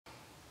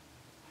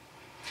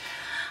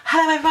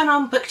Hello everyone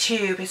on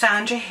BookTube, it's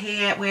Andrea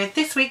here with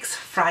this week's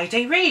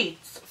Friday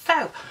Reads.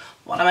 So,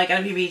 what am I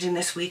going to be reading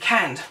this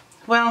weekend?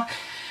 Well,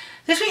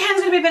 this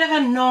weekend's going to be a bit of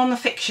a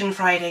non-fiction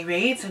Friday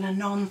Reads and a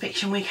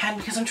non-fiction weekend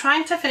because I'm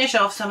trying to finish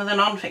off some of the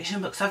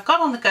non-fiction books I've got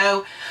on the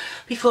go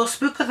before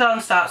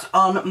Spookathon starts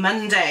on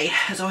Monday,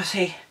 as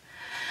obviously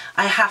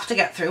I have to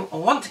get through,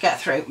 or want to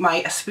get through,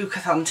 my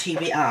Spookathon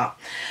TBR.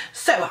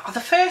 So, the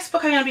first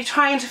book I'm going to be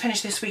trying to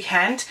finish this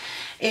weekend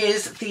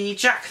is the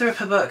Jack the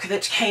Ripper book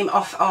that came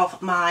out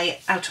of my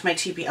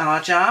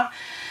TBR jar.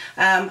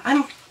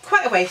 I'm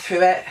quite a way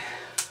through it.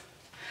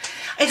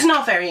 It's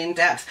not very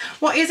in-depth.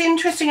 What is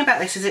interesting about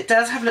this is it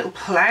does have little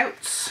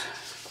pullouts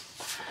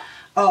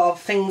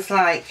of things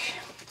like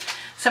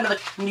some of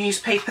the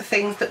newspaper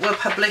things that were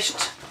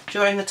published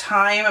during the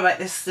time, like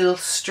this little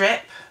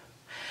strip.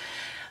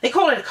 They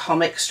call it a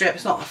comic strip,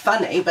 it's not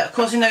funny, but of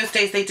course in those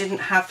days they didn't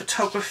have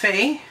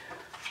photography.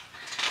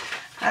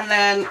 And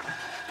then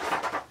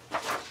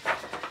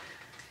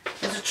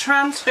there's a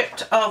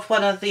transcript of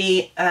one of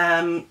the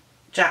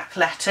Jack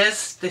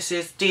letters. This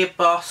is Dear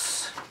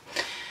Boss,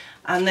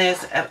 and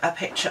there's a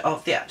picture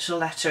of the actual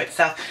letter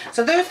itself.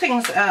 So those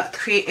things are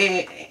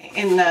created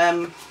in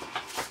the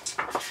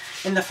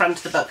front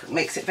of the book,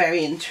 makes it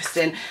very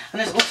interesting.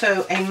 And there's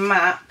also a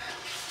map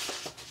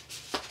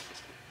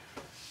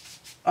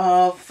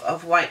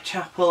of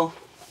Whitechapel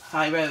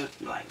High Road,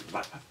 like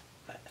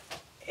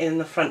in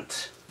the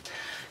front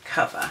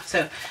cover.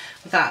 So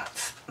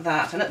that's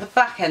that, and at the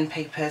back end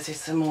papers is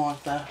some more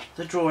of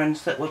the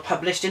drawings that were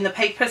published in the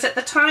papers at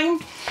the time.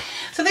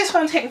 So this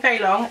won't take me very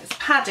long. It's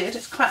padded,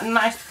 it's quite a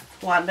nice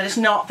one, but it's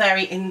not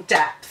very in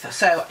depth,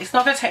 so it's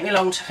not going to take me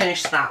long to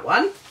finish that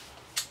one.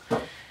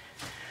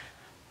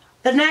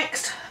 The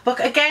next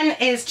book again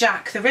is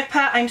Jack the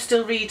Ripper. I'm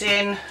still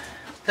reading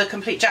the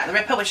complete Jack the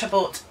Ripper, which I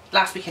bought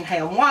last week in Hay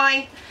on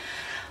Wye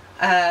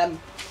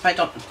by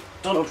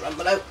Donald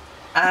Rumbelow.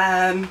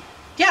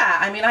 Yeah,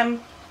 I mean,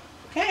 I'm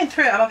getting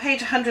through it. I'm on page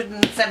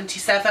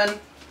 177.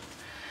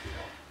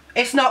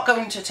 It's not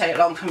going to take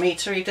long for me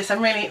to read this.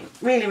 I'm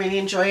really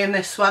enjoying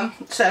this one.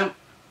 So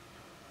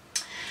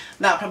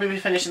that'll probably be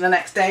finished in the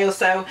next day or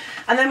so.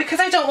 And then because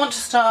I don't want to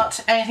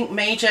start anything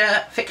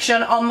major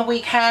fiction on the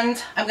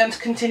weekend, I'm going to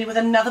continue with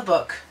another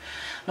book,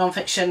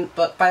 non-fiction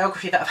book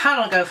biography that I've had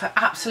on go for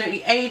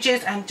absolutely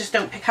ages and just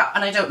don't pick up,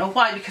 and I don't know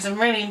why, because I'm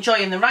really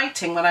enjoying the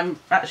writing when I'm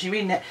actually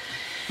reading it.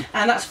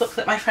 And that's a book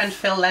that my friend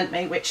Phil lent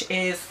me, which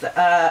is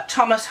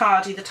Thomas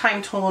Hardy, The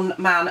Time-Torn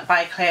Man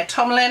by Claire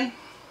Tomlin.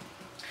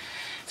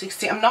 So you can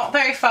see I'm not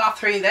very far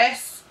through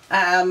this,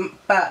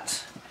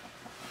 but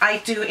I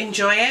do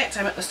enjoy it.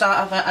 I'm at the start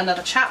of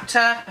another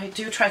chapter. I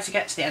do try to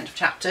get to the end of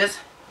chapters.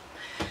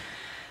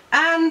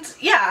 And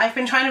yeah, I've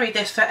been trying to read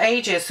this for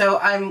ages, so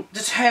I'm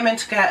determined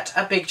to get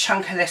a big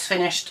chunk of this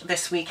finished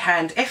this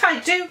weekend. If I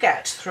do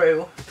get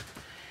through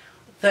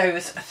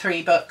those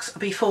 3 books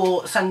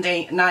before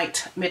Sunday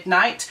night,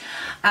 midnight,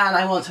 and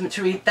I want something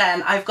to read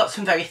then, I've got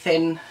some very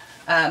thin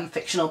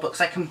fictional books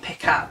I can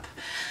pick up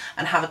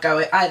and have a go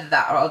at. Either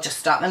that or I'll just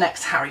start the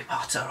next Harry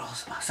Potter or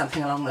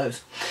something along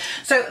those.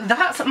 So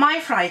that's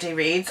my Friday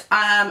Reads.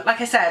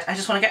 Like I said, I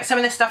just want to get some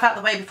of this stuff out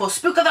of the way before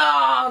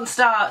Spookathon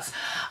starts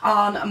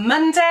on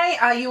Monday.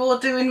 Are you all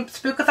doing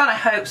Spookathon? I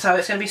hope so.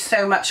 It's going to be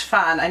so much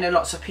fun. I know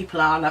lots of people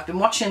are, and I've been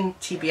watching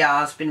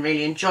TBRs, been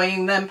really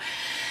enjoying them.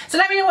 So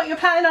let me know what you're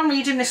planning on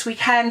reading this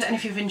weekend, and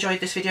if you've enjoyed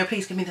this video,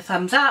 please give me the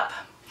thumbs up.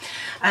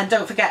 And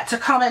don't forget to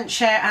comment,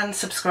 share and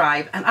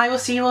subscribe, and I will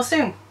see you all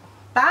soon.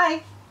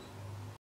 Bye!